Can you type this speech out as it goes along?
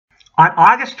On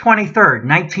August 23,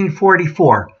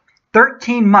 1944,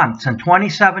 13 months and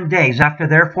 27 days after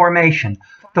their formation,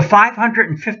 the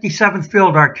 557th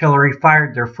Field Artillery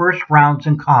fired their first rounds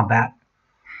in combat.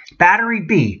 Battery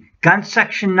B, Gun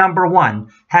Section No. 1,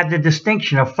 had the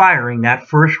distinction of firing that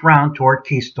first round toward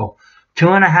Kistel,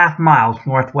 2.5 miles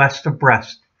northwest of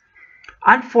Brest.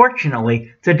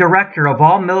 Unfortunately, the director of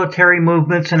all military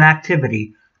movements and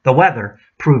activity, the weather,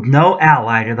 proved no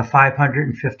ally to the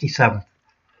 557th.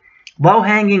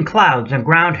 Low-hanging clouds and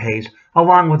ground haze,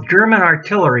 along with German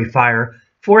artillery fire,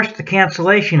 forced the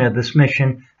cancellation of this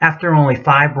mission after only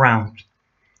 5 rounds.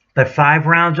 But 5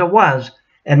 rounds it was,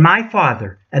 and my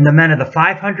father and the men of the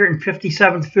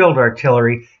 557th Field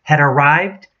Artillery had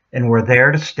arrived and were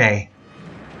there to stay.